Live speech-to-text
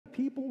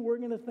people were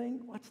going to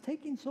think, what's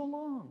taking so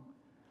long?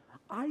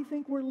 I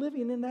think we're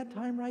living in that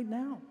time right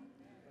now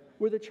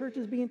where the church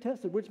is being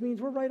tested, which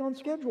means we're right on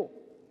schedule.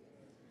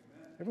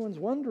 Everyone's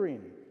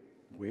wondering,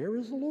 where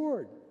is the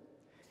Lord?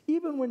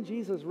 Even when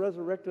Jesus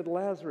resurrected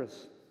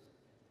Lazarus,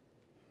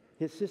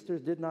 his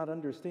sisters did not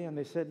understand.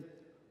 They said,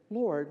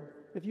 Lord,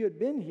 if you had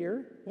been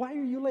here, why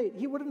are you late?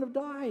 He wouldn't have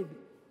died.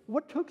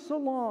 What took so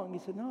long? He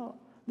said, no,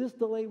 this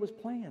delay was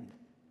planned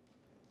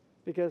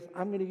because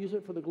I'm going to use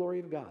it for the glory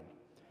of God.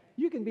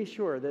 You can be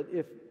sure that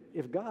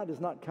if God has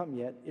not come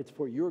yet, it's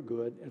for your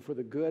good and for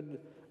the good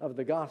of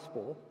the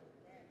gospel.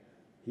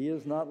 He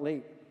is not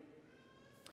late.